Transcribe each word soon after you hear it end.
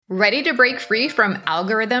Ready to break free from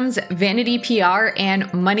algorithms, vanity PR,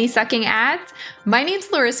 and money-sucking ads? My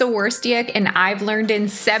name's Larissa Worstiak, and I've learned in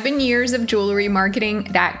 7 years of jewelry marketing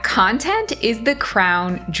that content is the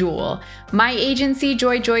crown jewel. My agency,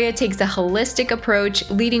 Joy Joya, takes a holistic approach,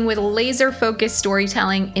 leading with laser-focused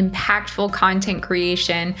storytelling, impactful content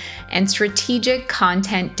creation, and strategic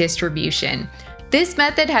content distribution. This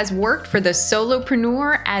method has worked for the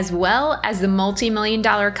solopreneur as well as the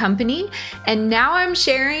multi-million-dollar company, and now I'm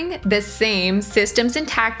sharing the same systems and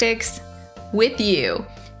tactics with you.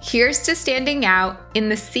 Here's to standing out in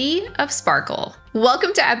the sea of sparkle.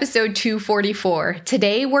 Welcome to episode 244.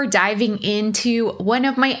 Today we're diving into one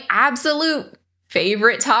of my absolute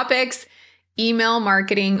favorite topics, email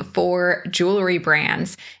marketing for jewelry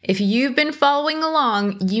brands. If you've been following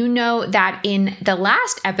along, you know that in the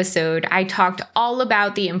last episode, I talked all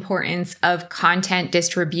about the importance of content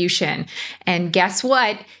distribution. And guess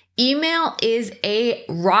what? Email is a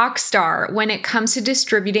rock star when it comes to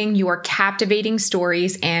distributing your captivating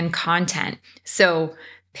stories and content. So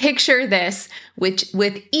picture this,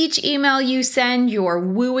 with each email you send, you're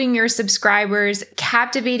wooing your subscribers,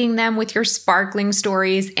 captivating them with your sparkling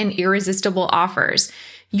stories and irresistible offers.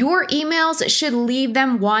 Your emails should leave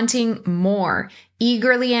them wanting more,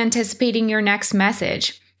 eagerly anticipating your next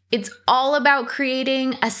message. It's all about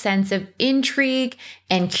creating a sense of intrigue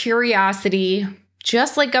and curiosity,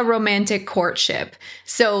 just like a romantic courtship.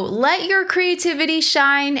 So let your creativity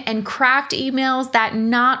shine and craft emails that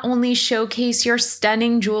not only showcase your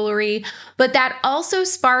stunning jewelry, but that also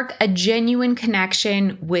spark a genuine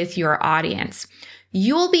connection with your audience.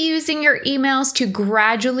 You'll be using your emails to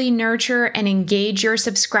gradually nurture and engage your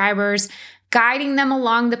subscribers, guiding them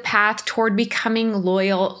along the path toward becoming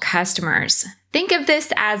loyal customers. Think of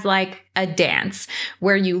this as like a dance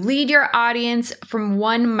where you lead your audience from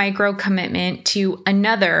one micro commitment to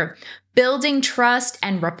another, building trust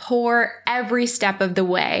and rapport every step of the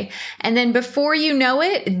way. And then before you know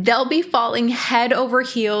it, they'll be falling head over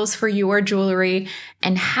heels for your jewelry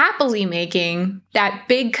and happily making that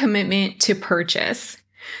big commitment to purchase.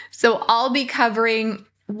 So I'll be covering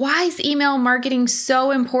why is email marketing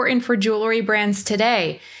so important for jewelry brands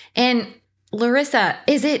today? And Larissa,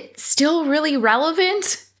 is it still really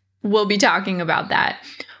relevant? We'll be talking about that.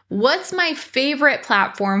 What's my favorite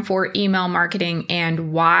platform for email marketing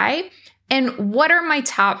and why? And what are my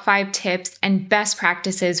top 5 tips and best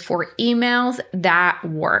practices for emails that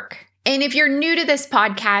work? And if you're new to this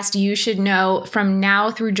podcast, you should know from now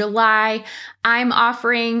through July, I'm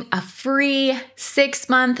offering a free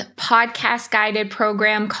 6-month podcast guided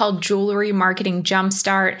program called Jewelry Marketing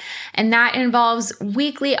Jumpstart. And that involves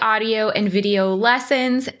weekly audio and video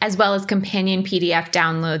lessons, as well as companion PDF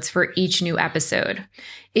downloads for each new episode.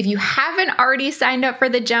 If you haven't already signed up for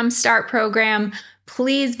the Jumpstart program,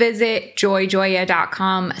 please visit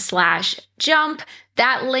joyjoya.com/jump.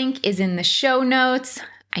 That link is in the show notes.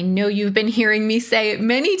 I know you've been hearing me say it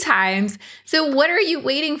many times. So what are you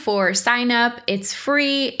waiting for? Sign up. It's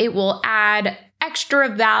free. It will add extra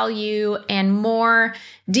value and more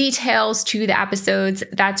details to the episodes.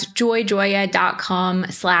 That's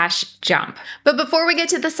joyjoya.com/jump. But before we get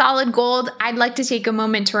to the solid gold, I'd like to take a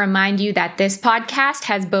moment to remind you that this podcast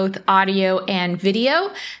has both audio and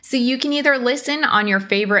video. So you can either listen on your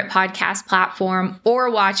favorite podcast platform or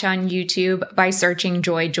watch on YouTube by searching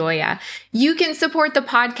Joy Joya. You can support the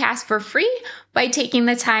podcast for free by taking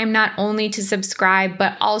the time not only to subscribe,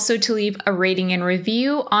 but also to leave a rating and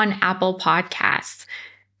review on Apple Podcasts.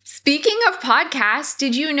 Speaking of podcasts,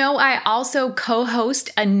 did you know I also co-host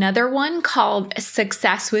another one called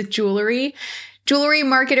Success with Jewelry? Jewelry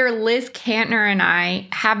marketer Liz Kantner and I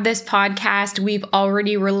have this podcast. We've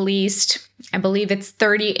already released, I believe it's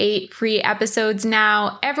 38 free episodes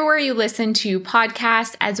now, everywhere you listen to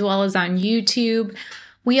podcasts as well as on YouTube.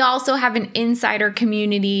 We also have an insider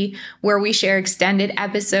community where we share extended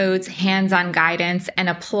episodes, hands-on guidance, and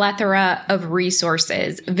a plethora of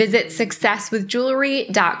resources. Visit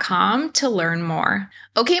successwithjewelry.com to learn more.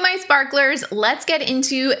 Okay, my sparklers, let's get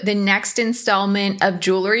into the next installment of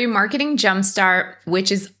Jewelry Marketing Jumpstart,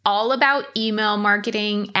 which is all about email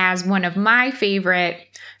marketing as one of my favorite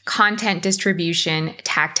content distribution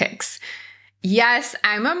tactics. Yes,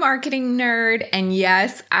 I'm a marketing nerd, and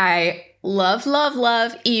yes, I love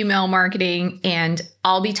email marketing, and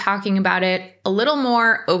I'll be talking about it a little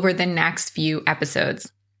more over the next few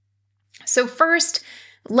episodes. So first,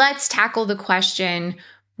 let's tackle the question,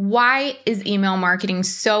 why is email marketing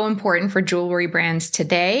so important for jewelry brands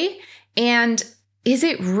today? And is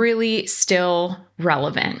it really still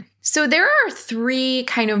relevant? So there are 3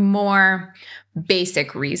 kind of more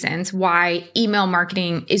basic reasons why email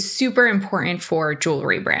marketing is super important for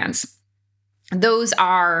jewelry brands. Those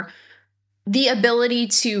are the ability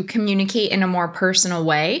to communicate in a more personal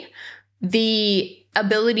way, the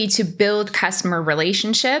ability to build customer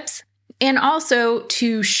relationships, and also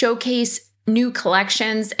to showcase new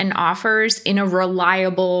collections and offers in a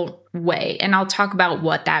reliable way. And I'll talk about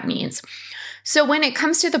what that means. So when it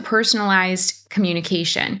comes to the personalized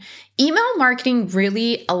communication, email marketing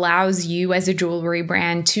really allows you as a jewelry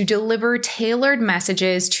brand to deliver tailored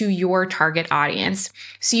messages to your target audience.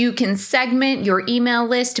 So you can segment your email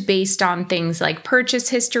list based on things like purchase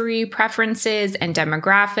history, preferences, and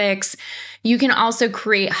demographics. You can also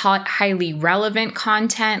create highly relevant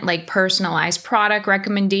content like personalized product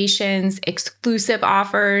recommendations, exclusive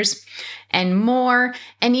offers, and more.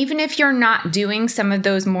 And even if you're not doing some of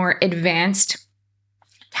those more advanced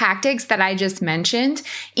tactics that I just mentioned,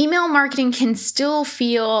 email marketing can still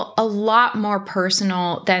feel a lot more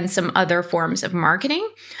personal than some other forms of marketing.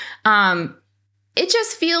 It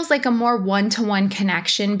just feels like a more one-to-one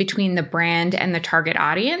connection between the brand and the target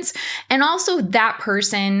audience. And also that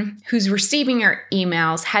person who's receiving your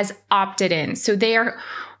emails has opted in. So they are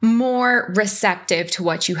more receptive to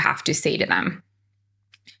what you have to say to them.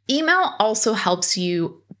 Email also helps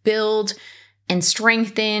you build and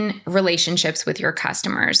strengthen relationships with your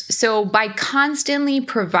customers. So by constantly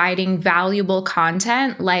providing valuable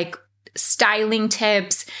content like styling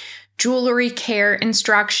tips, jewelry care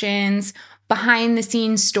instructions, behind the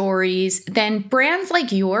scenes stories, then brands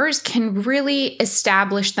like yours can really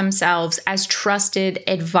establish themselves as trusted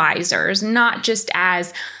advisors, not just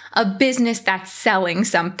as a business that's selling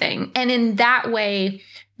something. And in that way,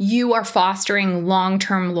 you are fostering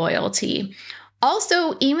long-term loyalty.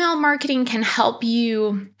 Also, email marketing can help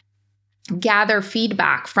you gather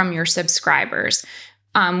feedback from your subscribers.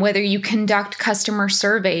 Whether you conduct customer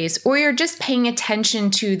surveys or you're just paying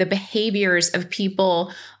attention to the behaviors of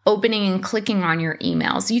people opening and clicking on your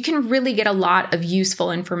emails, you can really get a lot of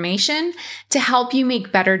useful information to help you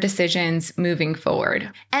make better decisions moving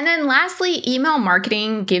forward. And then lastly, email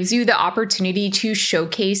marketing gives you the opportunity to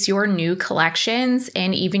showcase your new collections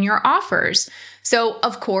and even your offers. So,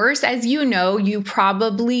 of course, as you know, you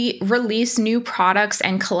probably release new products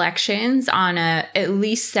and collections on a at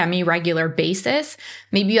least semi-regular basis.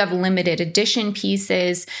 Maybe you have limited edition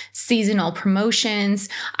pieces, seasonal promotions.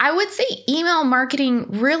 I would say email marketing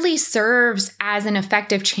really serves as an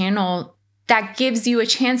effective channel that gives you a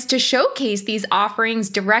chance to showcase these offerings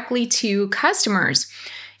directly to customers.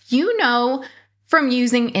 You know from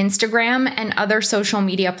using Instagram and other social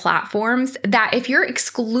media platforms that if you're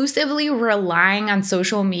exclusively relying on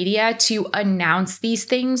social media to announce these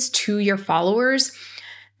things to your followers,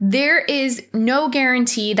 there is no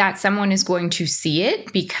guarantee that someone is going to see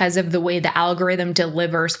it because of the way the algorithm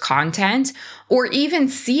delivers content or even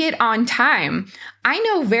see it on time. I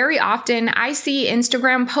know very often I see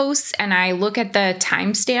Instagram posts and I look at the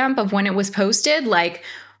timestamp of when it was posted, like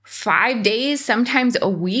 5 days, sometimes a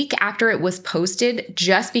week after it was posted,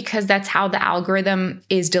 just because that's how the algorithm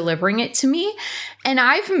is delivering it to me. And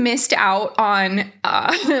I've missed out on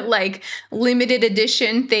like limited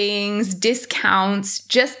edition things, discounts,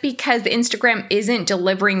 just because Instagram isn't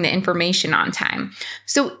delivering the information on time.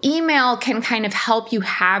 So email can kind of help you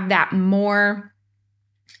have that more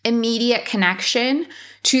immediate connection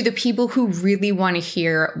to the people who really want to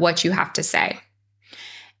hear what you have to say.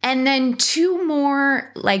 And then two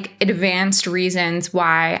more like advanced reasons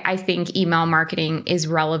why I think email marketing is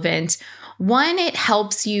relevant. One, it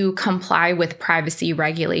helps you comply with privacy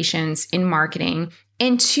regulations in marketing.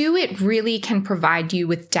 And two, it really can provide you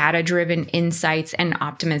with data-driven insights and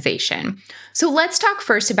optimization. So let's talk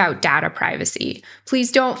first about data privacy.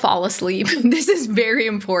 Please don't fall asleep. This is very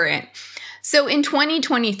important. So in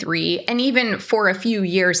 2023, and even for a few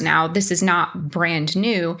years now, this is not brand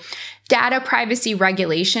new, data privacy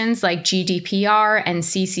regulations like GDPR and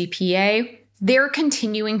CCPA, they're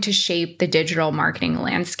continuing to shape the digital marketing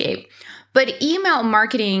landscape. But email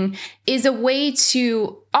marketing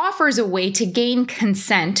offers a way to gain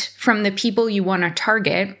consent from the people you want to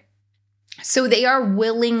target. So they are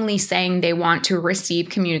willingly saying they want to receive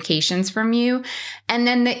communications from you. And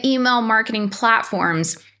then the email marketing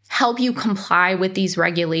platforms help you comply with these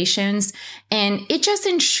regulations. And it just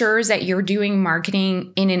ensures that you're doing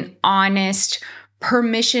marketing in an honest,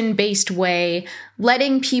 permission-based way,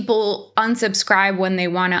 letting people unsubscribe when they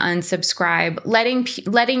want to unsubscribe,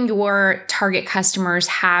 letting your target customers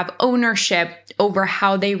have ownership over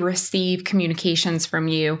how they receive communications from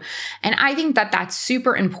you. And I think that that's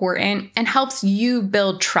super important and helps you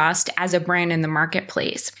build trust as a brand in the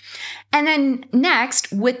marketplace. And then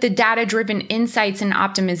next, with the data-driven insights and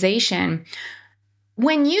optimization,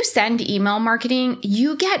 When you send email marketing,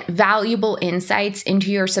 you get valuable insights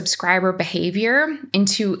into your subscriber behavior,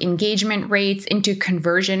 into engagement rates, into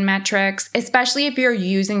conversion metrics, especially if you're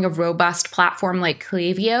using a robust platform like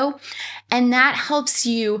Klaviyo. And that helps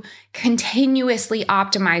you continuously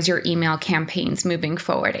optimize your email campaigns moving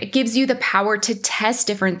forward. It gives you the power to test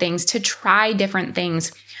different things, to try different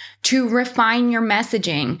things, to refine your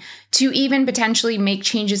messaging, to even potentially make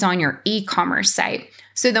changes on your e-commerce site.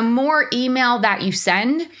 So the more email that you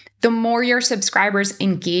send, the more your subscribers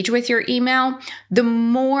engage with your email, the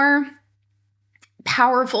more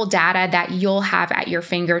powerful data that you'll have at your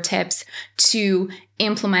fingertips to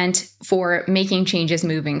implement for making changes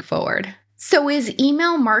moving forward. So is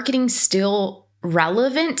email marketing still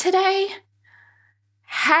relevant today?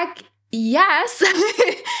 Heck yes,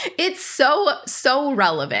 it's so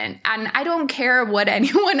relevant. And I don't care what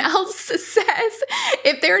anyone else says.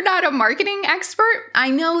 If they're not a marketing expert, I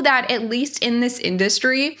know that at least in this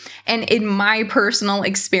industry and in my personal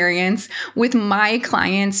experience with my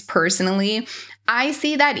clients personally, I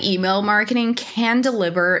see that email marketing can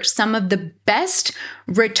deliver some of the best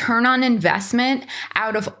return on investment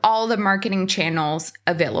out of all the marketing channels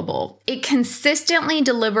available. It consistently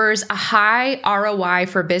delivers a high ROI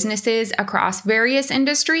for businesses across various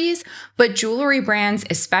industries, but jewelry brands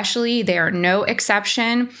especially, they are no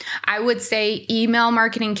exception. I would say email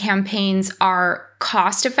marketing campaigns are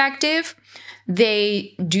cost effective.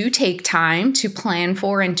 They do take time to plan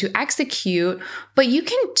for and to execute, but you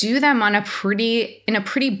can do them in a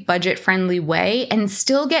pretty budget-friendly way and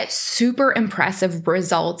still get super impressive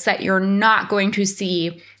results that you're not going to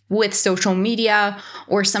see with social media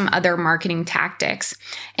or some other marketing tactics.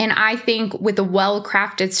 And I think with a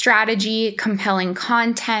well-crafted strategy, compelling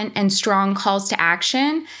content, and strong calls to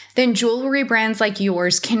action, then jewelry brands like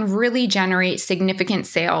yours can really generate significant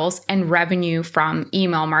sales and revenue from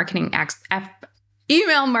email marketing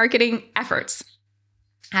efforts.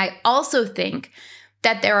 I also think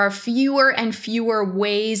that there are fewer and fewer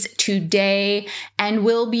ways today and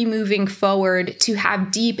will be moving forward to have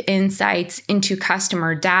deep insights into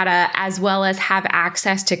customer data, as well as have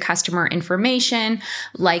access to customer information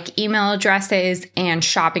like email addresses and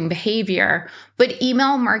shopping behavior. But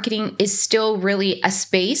email marketing is still really a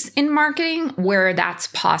space in marketing where that's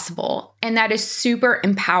possible. And that is super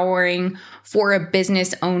empowering for a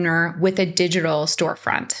business owner with a digital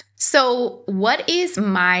storefront. So, what is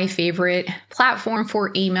my favorite platform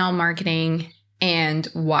for email marketing and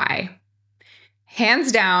why?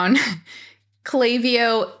 Hands down,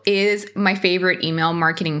 Klaviyo is my favorite email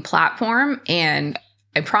marketing platform, and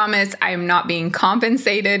I promise I am not being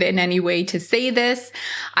compensated in any way to say this.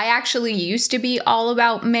 I actually used to be all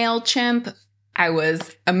about MailChimp. I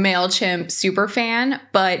was a MailChimp super fan,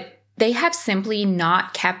 but they have simply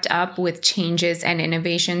not kept up with changes and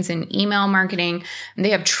innovations in email marketing. They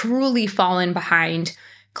have truly fallen behind.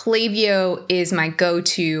 Klaviyo is my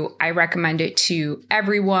go-to. I recommend it to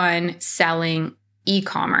everyone selling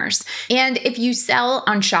e-commerce. And if you sell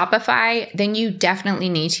on Shopify, then you definitely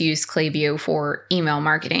need to use Klaviyo for email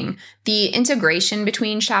marketing. The integration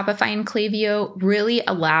between Shopify and Klaviyo really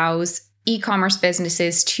allows e-commerce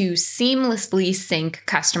businesses to seamlessly sync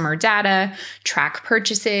customer data, track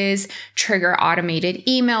purchases, trigger automated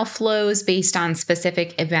email flows based on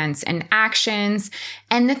specific events and actions.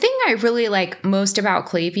 And the thing I really like most about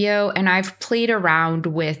Klaviyo, and I've played around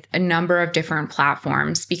with a number of different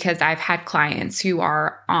platforms because I've had clients who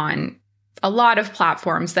are on a lot of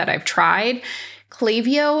platforms that I've tried,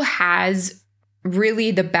 Klaviyo has really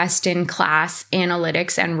the best in class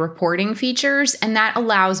analytics and reporting features, and that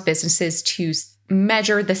allows businesses to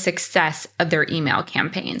measure the success of their email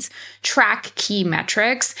campaigns, track key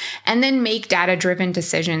metrics, and then make data-driven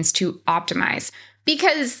decisions to optimize.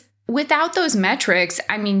 Because without those metrics,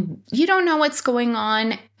 you don't know what's going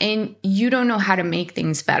on and you don't know how to make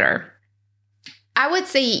things better. I would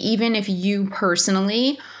say even if you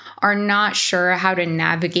personally are not sure how to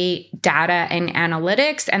navigate data and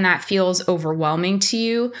analytics, and that feels overwhelming to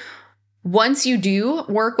you, once you do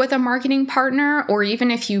work with a marketing partner, or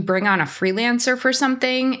even if you bring on a freelancer for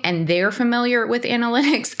something and they're familiar with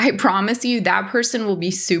analytics, I promise you that person will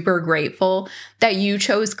be super grateful that you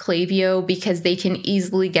chose Klaviyo because they can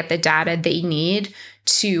easily get the data they need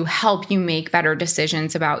to help you make better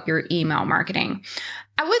decisions about your email marketing.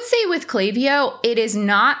 I would say with Klaviyo, it is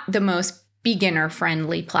not the most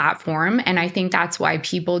beginner-friendly platform, and I think that's why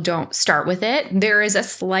people don't start with it. There is a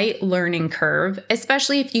slight learning curve,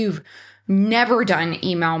 especially if you've never done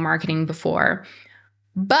email marketing before.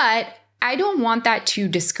 But I don't want that to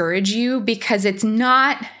discourage you because it's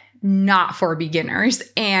not for beginners.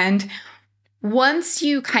 And Once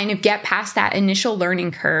you kind of get past that initial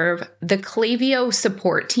learning curve, the Klaviyo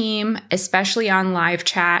support team, especially on live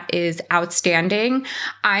chat, is outstanding.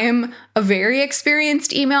 I am a very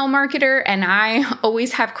experienced email marketer and I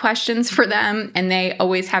always have questions for them and they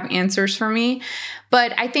always have answers for me.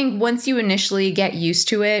 But I think once you initially get used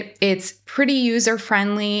to it, it's pretty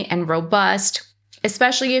user-friendly and robust,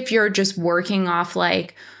 especially if you're just working off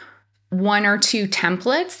like one or two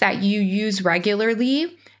templates that you use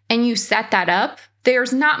regularly and you set that up.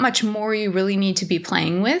 There's not much more you really need to be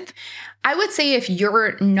playing with. I would say if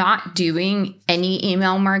you're not doing any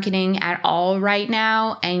email marketing at all right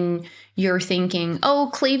now and you're thinking,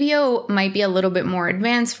 oh, Klaviyo might be a little bit more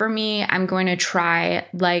advanced for me, I'm going to try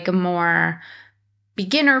like a more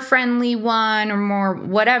beginner friendly one or more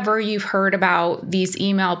whatever you've heard about these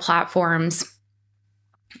email platforms.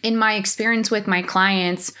 In my experience with my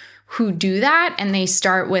clients who do that and they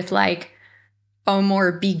start with like a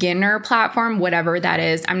more beginner platform, whatever that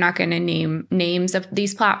is, I'm not going to name names of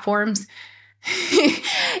these platforms.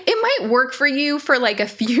 It might work for you for like a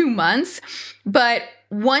few months, but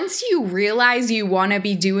once you realize you want to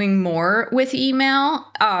be doing more with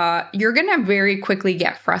email, you're going to very quickly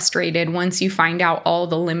get frustrated once you find out all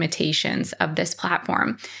the limitations of this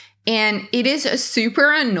platform. And it is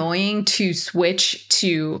super annoying to switch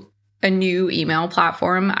to a new email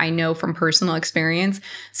platform, I know from personal experience.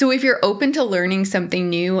 So if you're open to learning something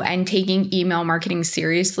new and taking email marketing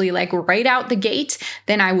seriously, like right out the gate,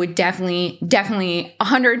 then I would definitely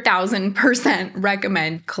 100,000%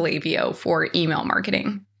 recommend Klaviyo for email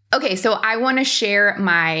marketing. Okay, so I want to share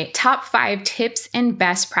my top 5 tips and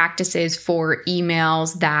best practices for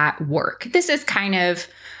emails that work. This is kind of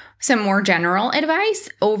some more general advice.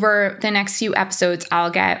 Over the next few episodes, I'll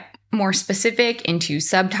get more specific into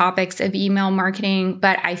subtopics of email marketing.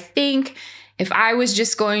 But I think if I was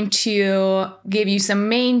just going to give you some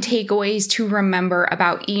main takeaways to remember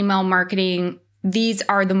about email marketing, these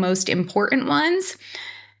are the most important ones.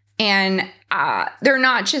 And they're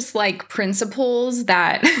not just like principles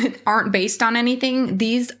that aren't based on anything.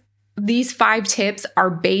 These 5 tips are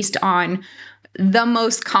based on the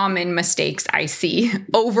most common mistakes I see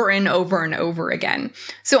over and over and over again.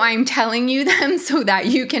 So I'm telling you them so that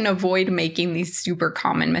you can avoid making these super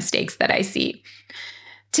common mistakes that I see.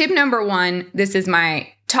 Tip number 1, this is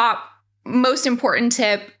my top most important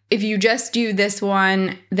tip. If you just do this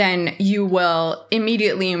one, then you will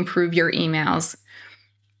immediately improve your emails.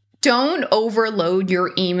 Don't overload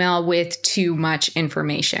your email with too much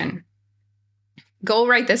information. Go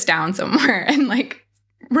write this down somewhere and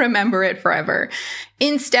remember it forever.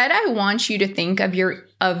 Instead, I want you to think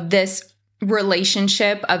of this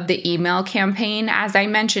relationship of the email campaign, as I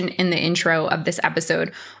mentioned in the intro of this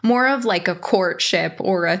episode, more of like a courtship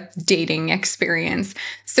or a dating experience.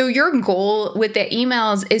 So your goal with the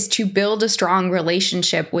emails is to build a strong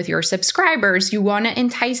relationship with your subscribers. You want to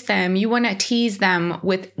entice them. You want to tease them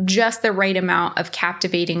with just the right amount of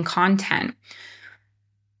captivating content.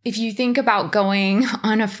 If you think about going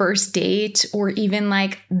on a first date or even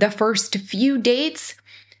like the first few dates,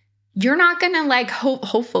 you're not going to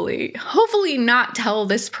hopefully not tell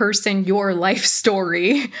this person your life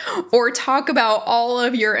story or talk about all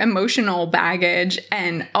of your emotional baggage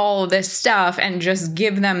and all this stuff and just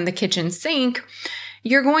give them the kitchen sink.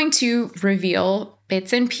 You're going to reveal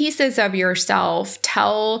bits and pieces of yourself,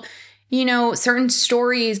 tell certain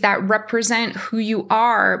stories that represent who you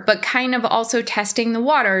are, but kind of also testing the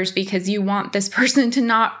waters because you want this person to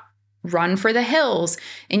not run for the hills.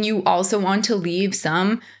 And you also want to leave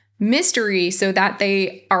some mystery so that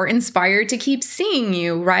they are inspired to keep seeing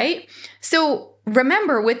you, right? So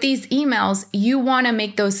remember, with these emails, you want to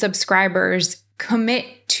make those subscribers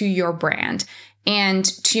commit to your brand and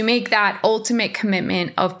to make that ultimate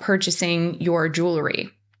commitment of purchasing your jewelry.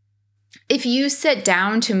 If you sit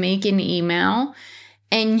down to make an email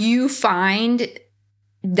and you find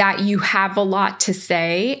that you have a lot to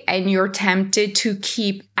say and you're tempted to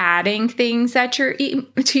keep adding things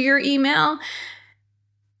to your email,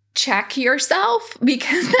 check yourself,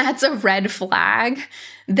 because that's a red flag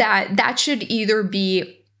that should either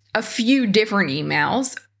be a few different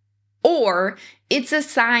emails or it's a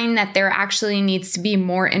sign that there actually needs to be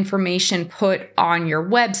more information put on your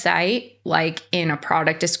website, like in a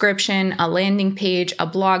product description, a landing page, a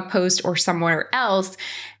blog post, or somewhere else.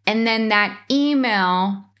 And then that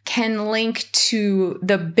email can link to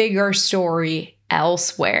the bigger story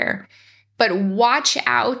elsewhere. But watch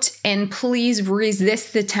out and please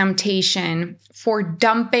resist the temptation for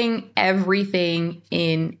dumping everything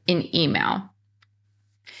in an email.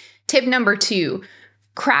 Tip number 2.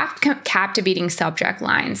 Craft captivating subject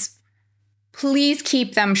lines. Please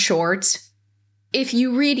keep them short. If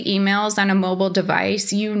you read emails on a mobile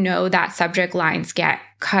device, you know that subject lines get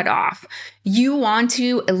cut off. You want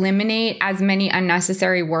to eliminate as many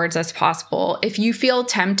unnecessary words as possible. If you feel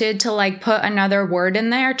tempted to put another word in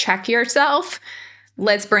there, check yourself.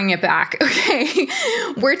 Let's bring it back, okay?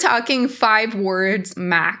 We're talking 5 words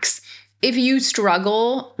max. If you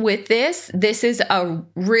struggle with this is a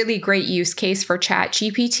really great use case for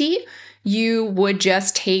ChatGPT. You would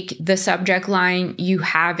just take the subject line you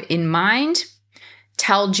have in mind,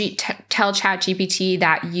 tell ChatGPT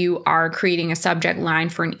that you are creating a subject line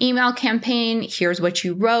for an email campaign. Here's what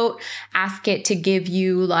you wrote. Ask it to give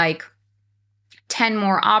you 10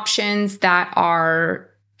 more options that are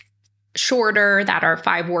shorter, that are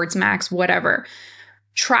 5 words max, whatever.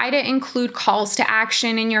 Try to include calls to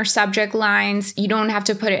action in your subject lines. You don't have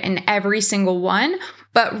to put it in every single one,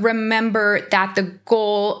 but remember that the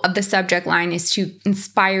goal of the subject line is to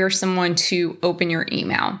inspire someone to open your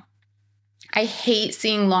email. I hate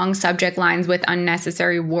seeing long subject lines with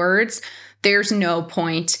unnecessary words. There's no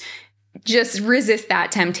point. Just resist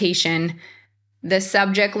that temptation. The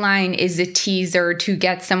subject line is a teaser to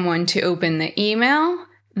get someone to open the email.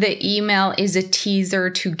 The email is a teaser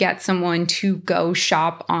to get someone to go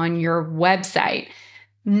shop on your website.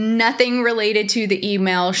 Nothing related to the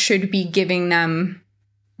email should be giving them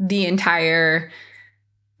the entire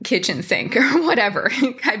kitchen sink or whatever.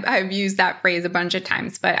 I've used that phrase a bunch of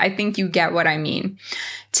times, but I think you get what I mean.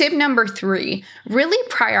 Tip number 3, really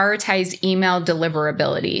prioritize email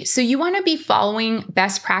deliverability. So you want to be following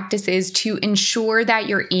best practices to ensure that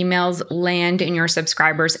your emails land in your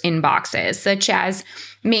subscribers' inboxes, such as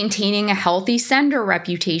maintaining a healthy sender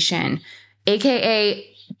reputation, aka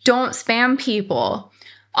don't spam people.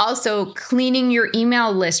 Also, cleaning your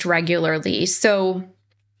email list regularly. So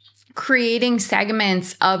creating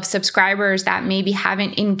segments of subscribers that maybe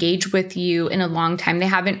haven't engaged with you in a long time. They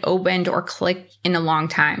haven't opened or clicked in a long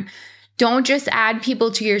time. Don't just add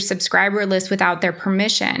people to your subscriber list without their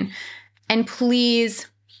permission. And please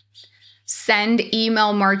send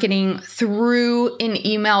email marketing through an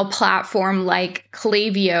email platform like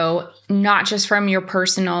Klaviyo, not just from your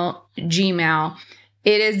personal Gmail.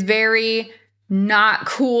 It is very not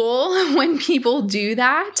cool when people do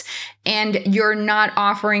that and you're not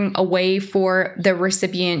offering a way for the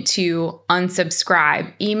recipient to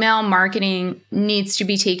unsubscribe. Email marketing needs to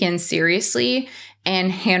be taken seriously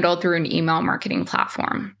and handled through an email marketing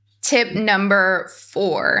platform. Tip number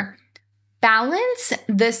 4, balance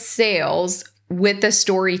the sales with the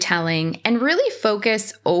storytelling and really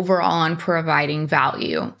focus overall on providing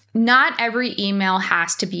value. Not every email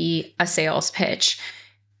has to be a sales pitch.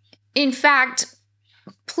 In fact,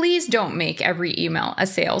 please don't make every email a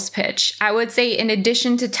sales pitch. I would say in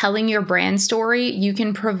addition to telling your brand story, you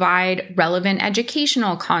can provide relevant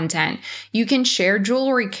educational content. You can share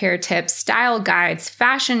jewelry care tips, style guides,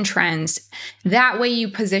 fashion trends. That way you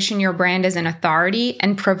position your brand as an authority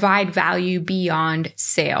and provide value beyond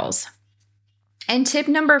sales. And tip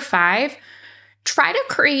number 5, try to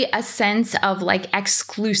create a sense of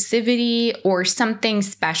exclusivity or something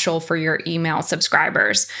special for your email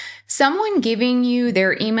subscribers. Someone giving you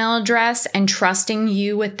their email address and trusting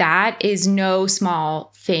you with that is no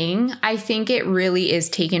small thing. I think it really is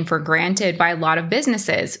taken for granted by a lot of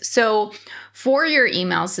businesses. So for your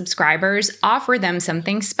email subscribers, offer them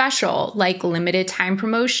something special like limited time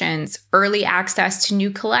promotions, early access to new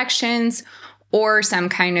collections, or some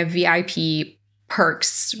kind of VIP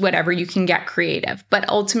perks, whatever. You can get creative, but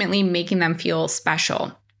ultimately making them feel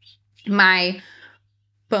special. My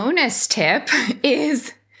bonus tip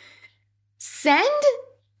is send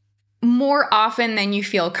more often than you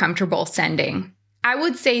feel comfortable sending. I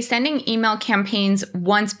would say sending email campaigns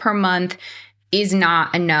once per month is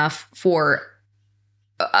not enough for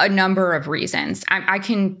a number of reasons. I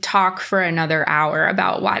can talk for another hour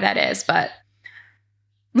about why that is, but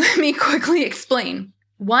let me quickly explain.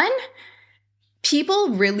 1, people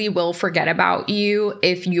really will forget about you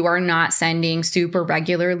if you are not sending super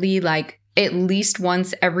regularly, at least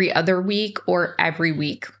once every other week or every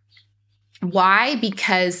week. Why?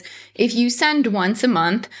 Because if you send once a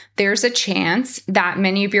month, there's a chance that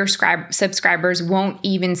many of your subscribers won't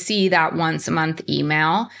even see that once a month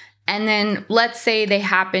email. And then let's say they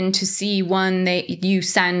happen to see one that you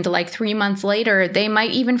send 3 months later, they might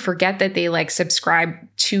even forget that they subscribe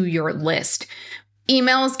to your list.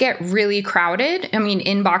 Emails get really crowded.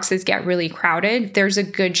 Inboxes get really crowded. There's a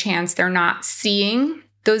good chance they're not seeing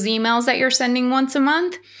those emails that you're sending once a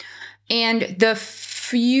month. And the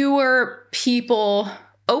fewer people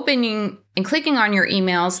opening and clicking on your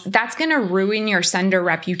emails, that's going to ruin your sender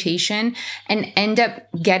reputation and end up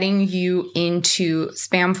getting you into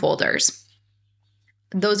spam folders.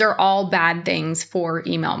 Those are all bad things for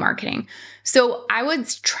email marketing. So I would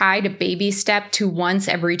try to baby step to once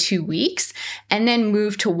every 2 weeks and then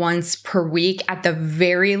move to once per week at the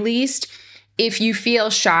very least. If you feel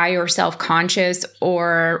shy or self-conscious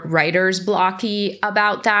or writer's blocky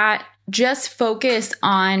about that, just focus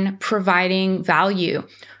on providing value.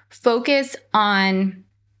 Focus on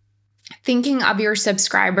thinking of your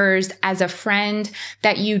subscribers as a friend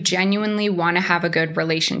that you genuinely want to have a good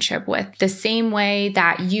relationship with, the same way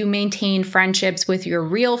that you maintain friendships with your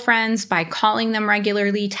real friends by calling them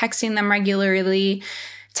regularly, texting them regularly,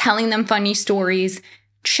 telling them funny stories,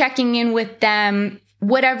 checking in with them,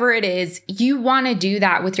 whatever it is, you want to do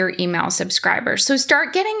that with your email subscribers. So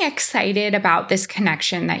start getting excited about this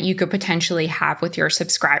connection that you could potentially have with your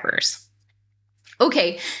subscribers.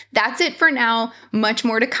 Okay, that's it for now. Much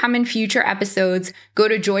more to come in future episodes. Go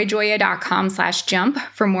to joyjoya.com/jump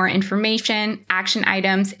for more information, action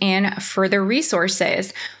items, and further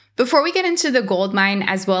resources. Before we get into the gold mine,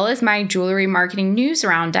 as well as my jewelry marketing news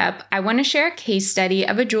roundup, I want to share a case study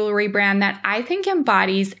of a jewelry brand that I think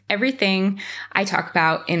embodies everything I talk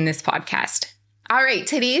about in this podcast. All right,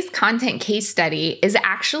 today's content case study is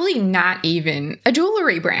actually not even a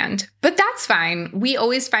jewelry brand, but that's fine. We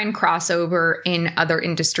always find crossover in other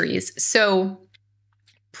industries. So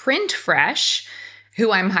Print Fresh,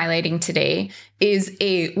 who I'm highlighting today, is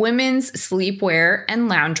a women's sleepwear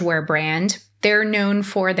and loungewear brand. They're known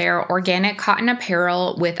for their organic cotton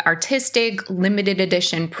apparel with artistic, limited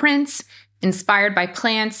edition prints inspired by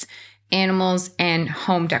plants, animals, and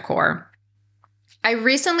home decor. I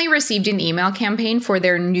recently received an email campaign for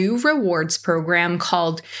their new rewards program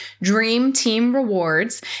called Dream Team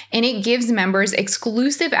Rewards, and it gives members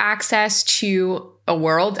exclusive access to a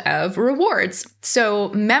world of rewards. So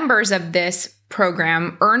members of this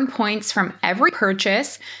program earn points from every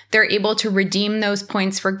purchase. They're able to redeem those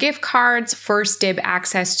points for gift cards, first dib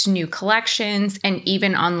access to new collections, and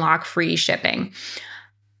even unlock free shipping.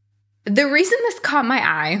 The reason this caught my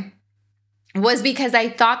eye was because I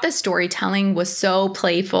thought the storytelling was so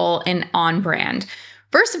playful and on brand.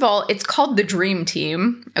 First of all, it's called the Dream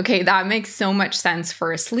Team. Okay, that makes so much sense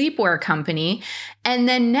for a sleepwear company. And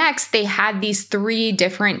then next, they had these 3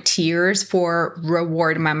 different tiers for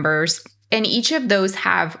reward members, and each of those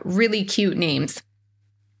have really cute names.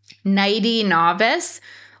 Nighty Novice,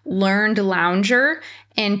 Learned Lounger,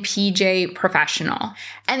 and PJ Professional.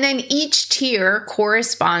 And then each tier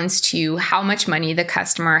corresponds to how much money the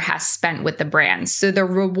customer has spent with the brand. So the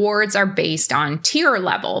rewards are based on tier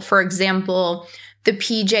level. For example, the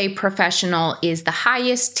PJ Professional is the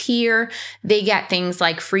highest tier. They get things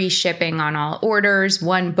like free shipping on all orders,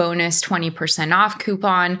 1 bonus 20% off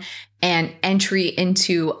coupon, and entry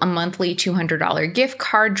into a monthly $200 gift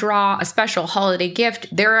card draw, a special holiday gift.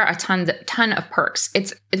 There are a ton of perks.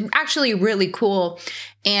 It's actually really cool.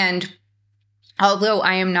 And although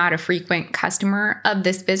I am not a frequent customer of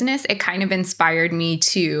this business, it kind of inspired me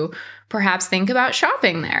to perhaps think about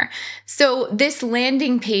shopping there. So this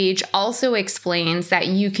landing page also explains that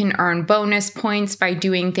you can earn bonus points by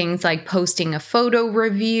doing things like posting a photo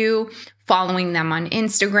review, following them on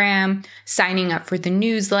Instagram, signing up for the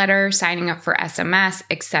newsletter, signing up for SMS,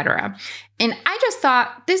 etc. And I just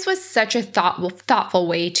thought this was such a thoughtful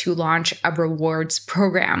way to launch a rewards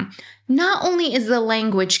program. Not only is the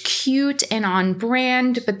language cute and on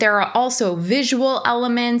brand, but there are also visual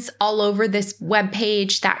elements all over this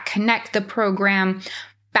webpage that connect the program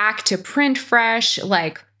back to Print Fresh.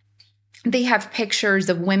 Like they have pictures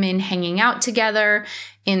of women hanging out together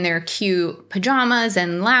in their cute pajamas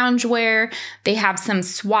and loungewear. They have some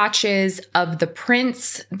swatches of the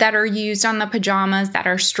prints that are used on the pajamas that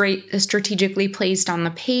are strategically placed on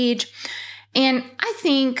the page. And I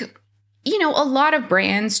think, a lot of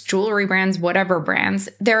brands, jewelry brands, whatever brands,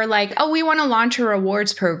 they're like, oh, we want to launch a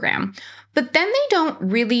rewards program. But then they don't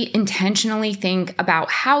really intentionally think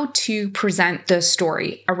about how to present the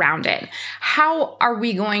story around it. How are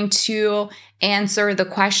we going to answer the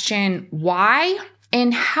question, why?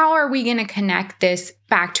 And how are we going to connect this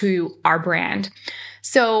back to our brand?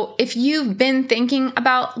 So if you've been thinking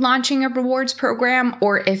about launching a rewards program,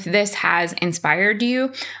 or if this has inspired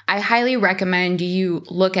you, I highly recommend you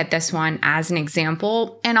look at this one as an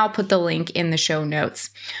example, and I'll put the link in the show notes.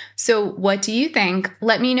 So what do you think?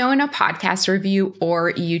 Let me know in a podcast review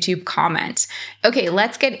or YouTube comment. Okay,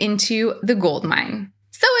 let's get into the gold mine.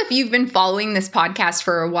 So if you've been following this podcast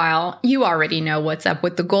for a while, you already know what's up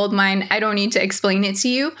with the gold mine. I don't need to explain it to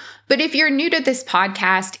you. But if you're new to this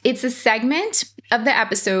podcast, it's a segment of the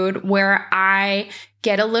episode where I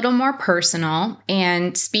get a little more personal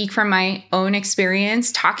and speak from my own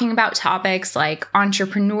experience, talking about topics like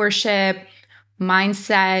entrepreneurship,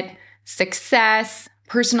 mindset, success,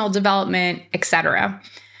 personal development, etc.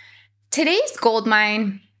 Today's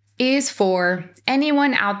goldmine is for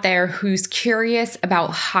anyone out there who's curious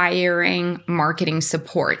about hiring marketing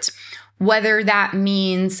support, whether that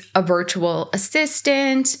means a virtual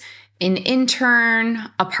assistant, an intern,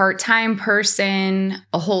 a part-time person,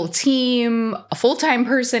 a whole team, a full-time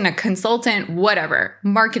person, a consultant, whatever,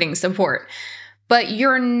 marketing support. But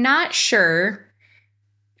you're not sure,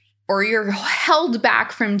 or you're held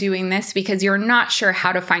back from doing this because you're not sure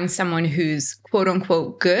how to find someone who's quote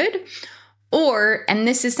unquote good. Or, and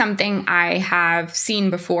this is something I have seen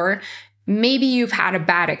before, maybe you've had a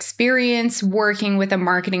bad experience working with a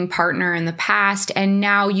marketing partner in the past, and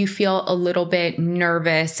now you feel a little bit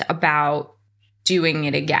nervous about doing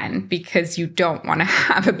it again because you don't want to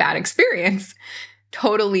have a bad experience.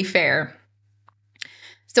 Totally fair.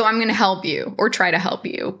 So I'm going to help you, or try to help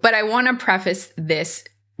you. But I want to preface this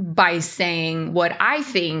by saying what I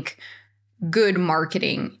think good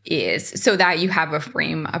marketing is, so that you have a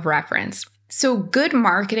frame of reference. So good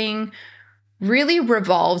marketing really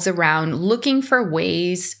revolves around looking for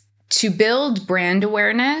ways to build brand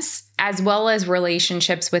awareness as well as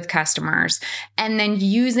relationships with customers, and then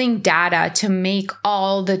using data to make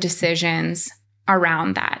all the decisions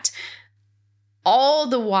around that, all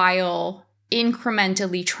the while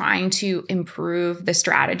incrementally trying to improve the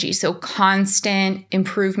strategy. So constant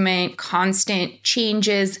improvement, constant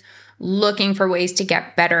changes, looking for ways to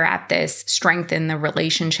get better at this, strengthen the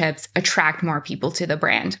relationships, attract more people to the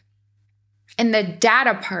brand. And the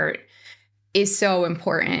data part is so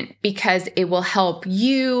important because it will help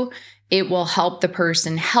you, it will help the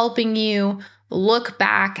person helping you look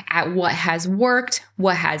back at what has worked,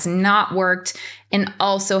 what has not worked, and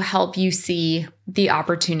also help you see the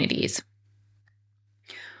opportunities.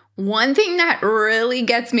 One thing that really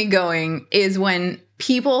gets me going is when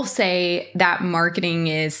people say that marketing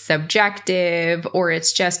is subjective, or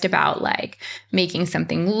it's just about like making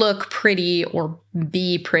something look pretty or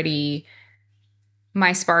be pretty.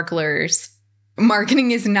 My sparklers,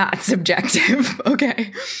 marketing is not subjective,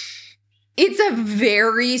 okay? It's a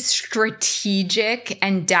very strategic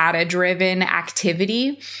and data-driven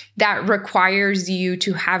activity that requires you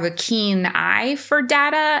to have a keen eye for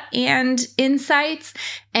data and insights,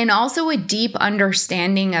 and also a deep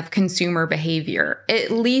understanding of consumer behavior,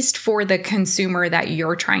 at least for the consumer that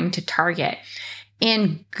you're trying to target.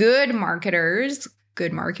 And good marketers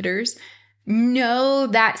know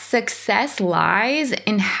that success lies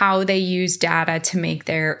in how they use data to make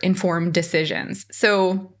their informed decisions.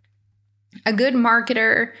 So a good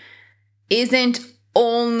marketer isn't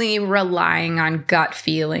only relying on gut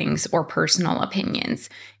feelings or personal opinions,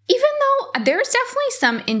 even though there's definitely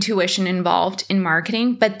some intuition involved in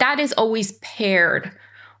marketing, but that is always paired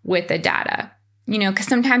with the data. Because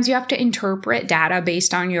sometimes you have to interpret data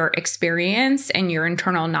based on your experience and your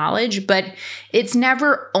internal knowledge, but it's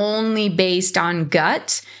never only based on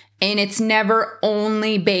gut, and it's never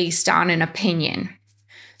only based on an opinion.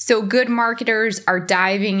 So good marketers are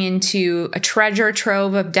diving into a treasure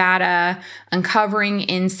trove of data, uncovering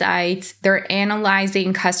insights. They're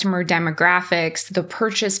analyzing customer demographics, the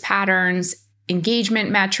purchase patterns, engagement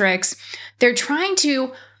metrics. They're trying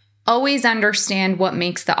to always understand what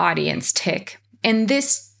makes the audience tick. And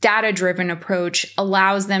this data-driven approach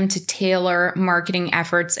allows them to tailor marketing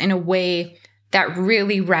efforts in a way that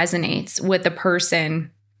really resonates with the person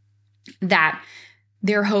that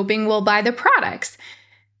they're hoping will buy the products.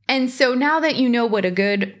 And so now that you know what a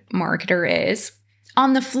good marketer is,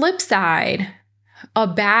 on the flip side, a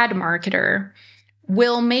bad marketer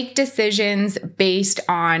will make decisions based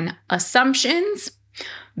on assumptions,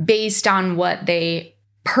 based on what they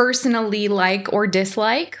personally like or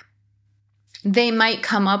dislike. They might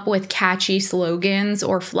come up with catchy slogans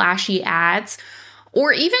or flashy ads,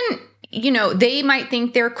 or even, they might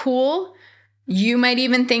think they're cool. You might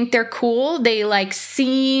even think they're cool. They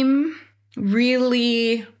seem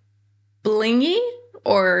really blingy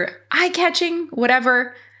or eye-catching,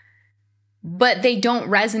 whatever, but they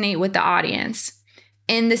don't resonate with the audience.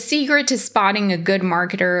 And the secret to spotting a good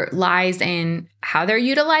marketer lies in how they're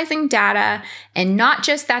utilizing data, and not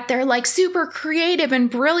just that they're super creative and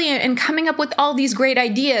brilliant and coming up with all these great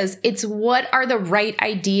ideas. It's what are the right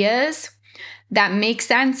ideas that make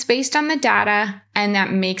sense based on the data and that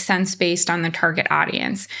make sense based on the target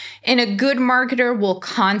audience. And a good marketer will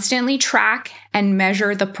constantly track and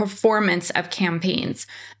measure the performance of campaigns.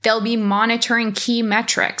 They'll be monitoring key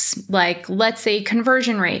metrics like, let's say,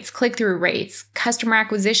 conversion rates, click-through rates, customer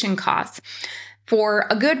acquisition costs. For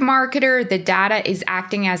a good marketer, the data is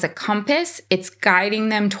acting as a compass. It's guiding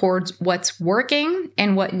them towards what's working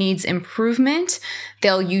and what needs improvement.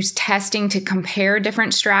 They'll use testing to compare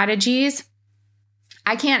different strategies.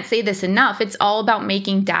 I can't say this enough. It's all about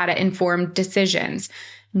making data-informed decisions,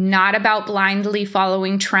 not about blindly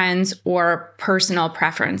following trends or personal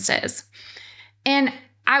preferences. And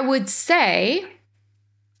I would say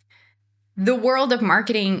the world of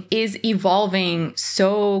marketing is evolving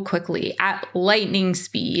so quickly at lightning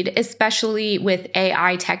speed, especially with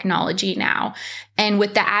AI technology now. And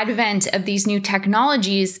with the advent of these new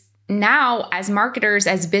technologies, now as marketers,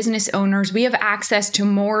 as business owners, we have access to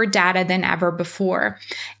more data than ever before.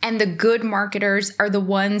 And the good marketers are the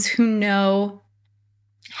ones who know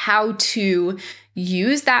how to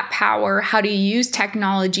use that power, how to use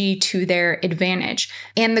technology to their advantage.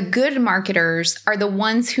 And the good marketers are the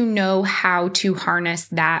ones who know how to harness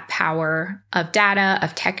that power of data,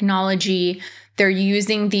 of technology. They're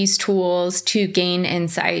using these tools to gain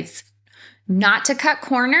insights, not to cut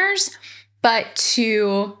corners, but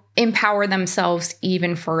to empower themselves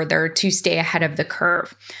even further to stay ahead of the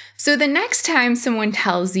curve. So the next time someone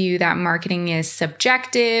tells you that marketing is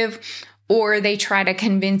subjective, or they try to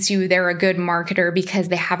convince you they're a good marketer because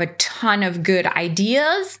they have a ton of good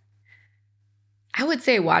ideas, I would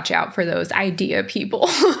say watch out for those idea people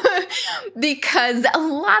because a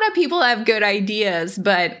lot of people have good ideas,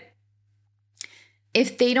 but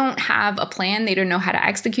if they don't have a plan, they don't know how to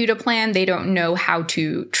execute a plan, they don't know how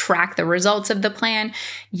to track the results of the plan,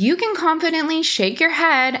 you can confidently shake your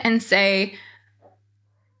head and say,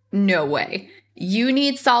 no way. You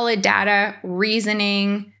need solid data,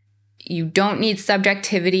 reasoning. You don't need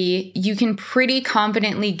subjectivity. You can pretty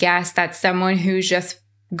confidently guess that someone who's just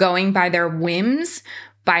going by their whims,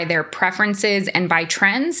 by their preferences, and by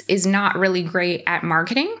trends is not really great at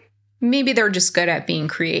marketing. Maybe they're just good at being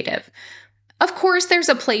creative. Of course, there's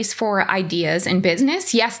a place for ideas in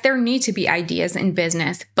business. Yes, there need to be ideas in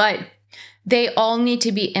business, but they all need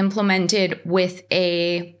to be implemented with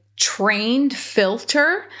a trained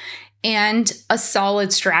filter and a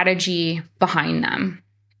solid strategy behind them.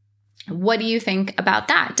 What do you think about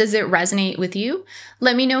that? Does it resonate with you?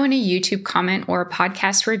 Let me know in a YouTube comment or a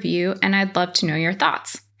podcast review, and I'd love to know your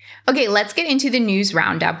thoughts. Okay, let's get into the news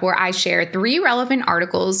roundup where I share 3 relevant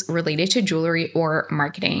articles related to jewelry or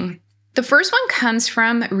marketing. The first one comes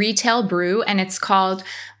from Retail Brew, and it's called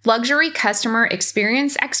Luxury Customer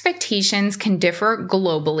Experience Expectations Can Differ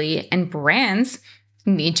Globally, and Brands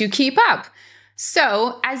Need to Keep Up.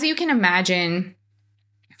 So, as you can imagine,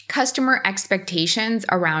 customer expectations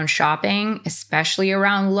around shopping, especially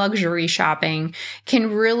around luxury shopping,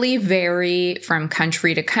 can really vary from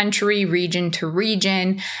country to country, region to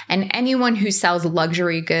region, and anyone who sells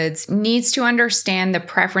luxury goods needs to understand the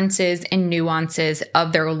preferences and nuances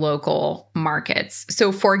of their local markets.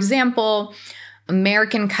 So, for example,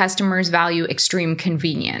 American customers value extreme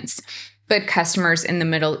convenience, but customers in the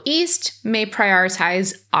Middle East may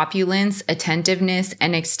prioritize opulence, attentiveness,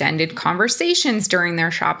 and extended conversations during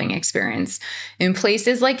their shopping experience. In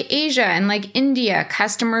places like Asia and like India,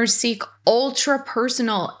 customers seek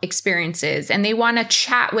ultra-personal experiences and they want to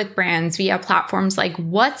chat with brands via platforms like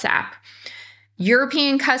WhatsApp.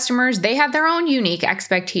 European customers, they have their own unique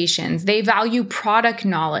expectations. They value product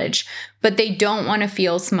knowledge, but they don't want to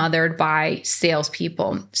feel smothered by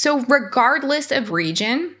salespeople. So regardless of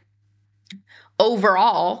region,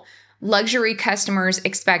 overall, luxury customers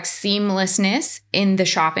expect seamlessness in the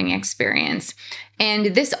shopping experience.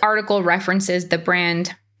 And this article references the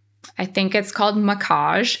brand, I think it's called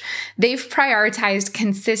Macaj. They've prioritized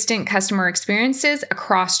consistent customer experiences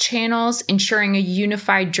across channels, ensuring a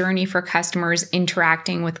unified journey for customers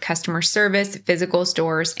interacting with customer service, physical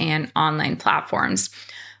stores, and online platforms.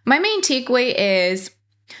 My main takeaway is,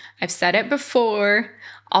 I've said it before,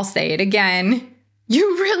 I'll say it again.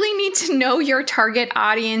 You really need to know your target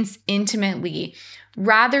audience intimately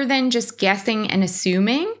rather than just guessing and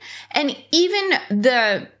assuming. And even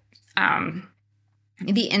the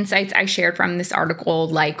insights I shared from this article,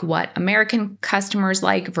 like what American customers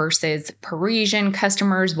like versus Parisian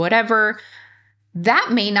customers, whatever,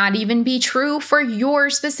 that may not even be true for your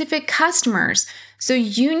specific customers. So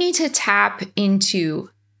you need to tap into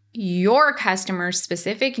your customers'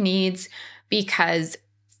 specific needs because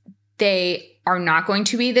they are not going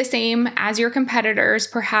to be the same as your competitors,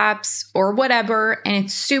 perhaps, or whatever. And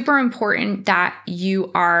it's super important that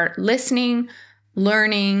you are listening,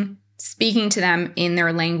 learning, speaking to them in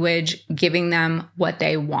their language, giving them what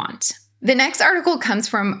they want. The next article comes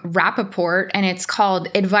from Rappaport, and it's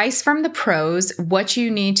called Advice from the Pros, What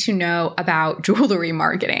You Need to Know About Jewelry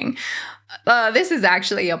Marketing. This is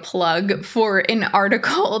actually a plug for an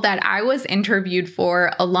article that I was interviewed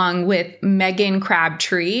for along with Megan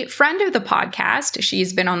Crabtree, friend of the podcast.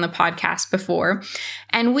 She's been on the podcast before.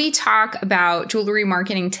 And we talk about jewelry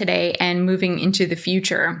marketing today and moving into the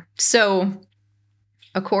future. So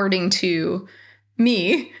according to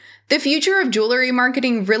me, the future of jewelry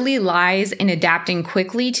marketing really lies in adapting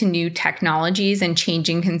quickly to new technologies and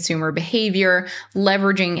changing consumer behavior,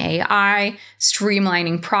 leveraging AI,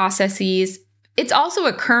 streamlining processes. It's also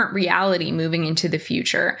a current reality moving into the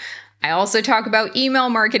future. I also talk about email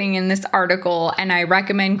marketing in this article, and I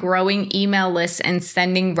recommend growing email lists and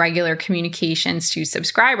sending regular communications to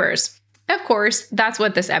subscribers. Of course, that's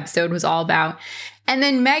what this episode was all about. And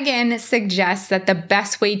then Megan suggests that the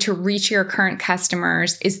best way to reach your current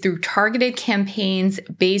customers is through targeted campaigns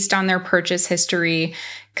based on their purchase history,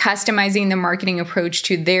 customizing the marketing approach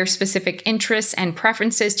to their specific interests and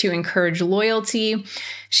preferences to encourage loyalty.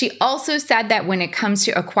 She also said that when it comes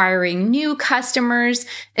to acquiring new customers,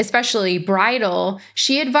 especially bridal,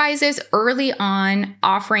 she advises early on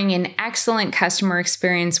offering an excellent customer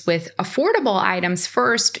experience with affordable items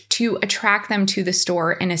first to attract them to the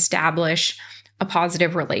store and establish a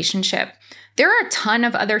positive relationship. There are a ton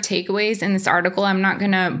of other takeaways in this article. I'm not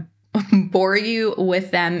going to bore you with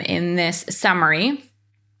them in this summary.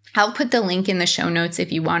 I'll put the link in the show notes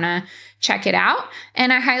if you want to check it out,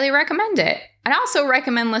 and I highly recommend it. I'd also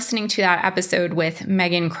recommend listening to that episode with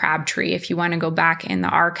Megan Crabtree if you want to go back in the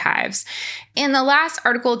archives. And the last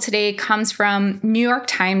article today comes from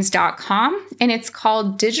NewYorkTimes.com, and it's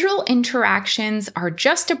called "Digital Interactions Are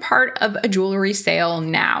Just a Part of a Jewelry Sale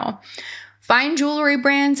Now." Fine jewelry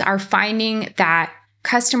brands are finding that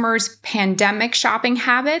customers' pandemic shopping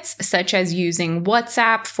habits, such as using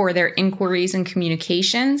WhatsApp for their inquiries and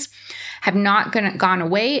communications, have not gone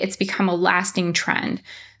away. It's become a lasting trend.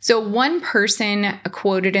 So one person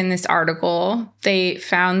quoted in this article, they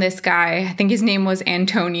found this guy, I think his name was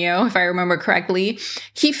Antonio, if I remember correctly.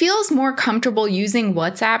 He feels more comfortable using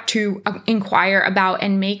WhatsApp to inquire about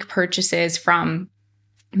and make purchases from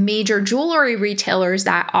major jewelry retailers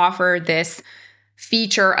that offer this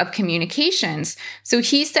feature of communications. So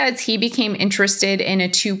he says he became interested in a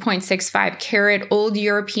 2.65 carat old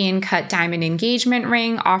European cut diamond engagement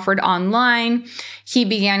ring offered online. He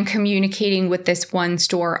began communicating with this one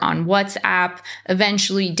store on WhatsApp,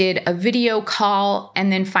 eventually did a video call,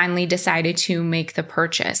 and then finally decided to make the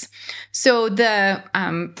purchase. So the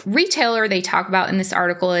retailer they talk about in this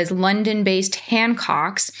article is London-based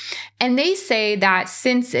Hancock's, and they say that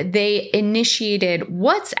since they initiated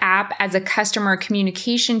WhatsApp as a customer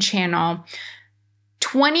communication channel,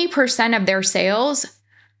 20% of their sales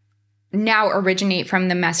now originate from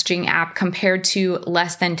the messaging app compared to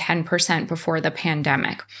less than 10% before the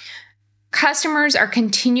pandemic. Customers are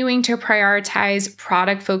continuing to prioritize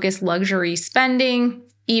product-focused luxury spending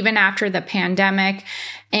even after the pandemic,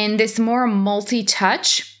 and this more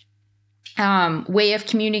multi-touch way of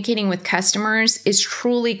communicating with customers is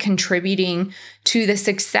truly contributing to the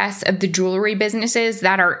success of the jewelry businesses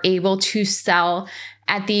that are able to sell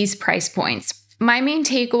at these price points. My main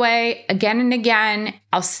takeaway, again and again,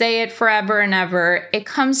 I'll say it forever and ever, it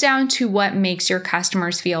comes down to what makes your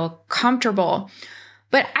customers feel comfortable.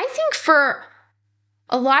 But I think for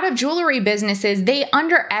a lot of jewelry businesses, they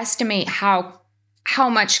underestimate how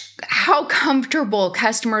comfortable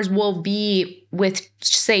customers will be with,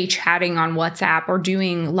 say, chatting on WhatsApp or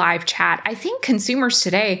doing live chat. I think consumers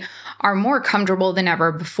today are more comfortable than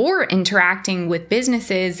ever before interacting with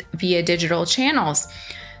businesses via digital channels.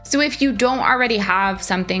 So if you don't already have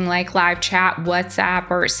something like live chat, WhatsApp,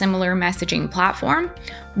 or a similar messaging platform,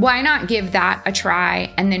 why not give that a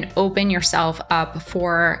try and then open yourself up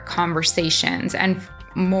for conversations and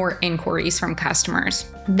more inquiries from customers?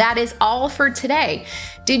 That is all for today.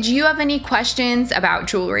 Did you have any questions about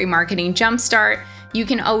Jewelry Marketing Jumpstart? You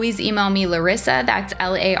can always email me Larissa, that's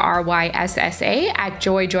LARYSSA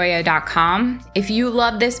 @joyjoya.com. If you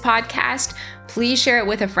love this podcast, please share it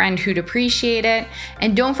with a friend who'd appreciate it.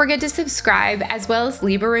 And don't forget to subscribe as well as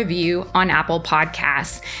leave a review on Apple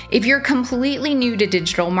Podcasts. If you're completely new to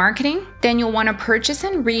digital marketing, then you'll want to purchase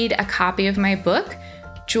and read a copy of my book,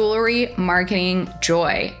 Jewelry Marketing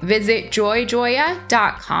Joy. Visit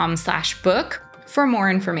joyjoya.com/book for more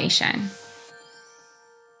information.